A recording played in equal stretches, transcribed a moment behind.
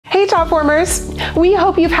Hey Jotformers! We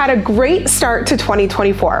hope you've had a great start to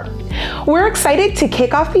 2024. We're excited to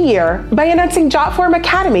kick off the year by announcing Jotform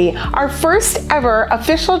Academy, our first ever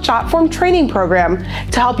official Jotform training program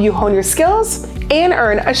to help you hone your skills and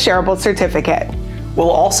earn a shareable certificate.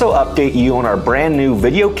 We'll also update you on our brand new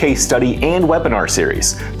video case study and webinar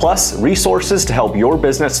series, plus resources to help your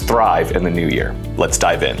business thrive in the new year. Let's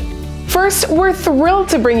dive in. First, we're thrilled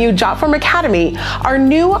to bring you Jotform Academy, our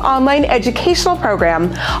new online educational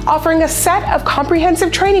program offering a set of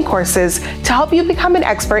comprehensive training courses to help you become an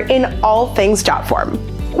expert in all things Jotform.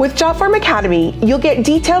 With Jotform Academy, you'll get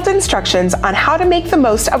detailed instructions on how to make the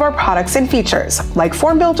most of our products and features like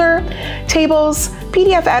Form Builder, Tables,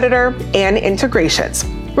 PDF Editor, and integrations.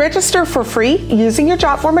 Register for free using your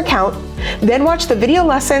Jotform account, then watch the video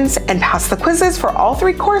lessons and pass the quizzes for all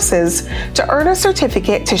 3 courses to earn a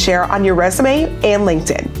certificate to share on your resume and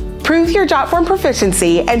LinkedIn. Prove your Jotform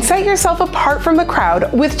proficiency and set yourself apart from the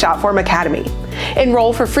crowd with Jotform Academy.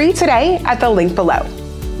 Enroll for free today at the link below.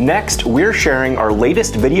 Next, we're sharing our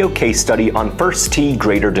latest video case study on First Tee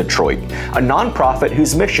Greater Detroit, a nonprofit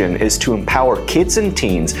whose mission is to empower kids and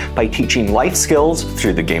teens by teaching life skills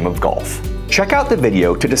through the game of golf. Check out the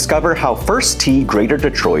video to discover how First Tee Greater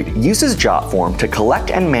Detroit uses Jotform to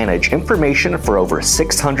collect and manage information for over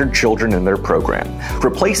 600 children in their program,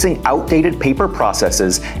 replacing outdated paper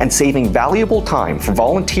processes and saving valuable time for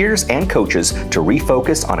volunteers and coaches to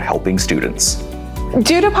refocus on helping students.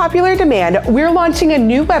 Due to popular demand, we're launching a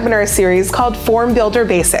new webinar series called Form Builder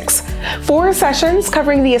Basics. 4 sessions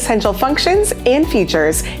covering the essential functions and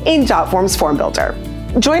features in Jotform's Form Builder.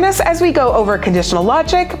 Join us as we go over conditional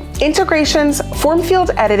logic, integrations, form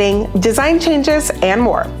field editing, design changes, and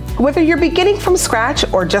more. Whether you're beginning from scratch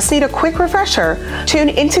or just need a quick refresher, tune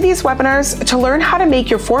into these webinars to learn how to make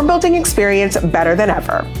your form building experience better than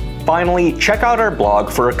ever. Finally, check out our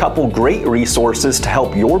blog for a couple great resources to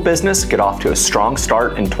help your business get off to a strong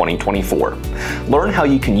start in 2024. Learn how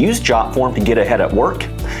you can use Jotform to get ahead at work,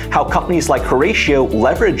 how companies like Horatio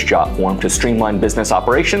leverage Jotform to streamline business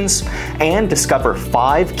operations, and discover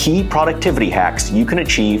 5 key productivity hacks you can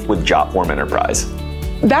achieve with Jotform Enterprise.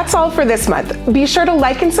 That's all for this month. Be sure to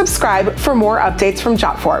like and subscribe for more updates from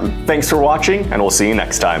Jotform. Thanks for watching, and we'll see you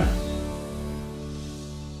next time.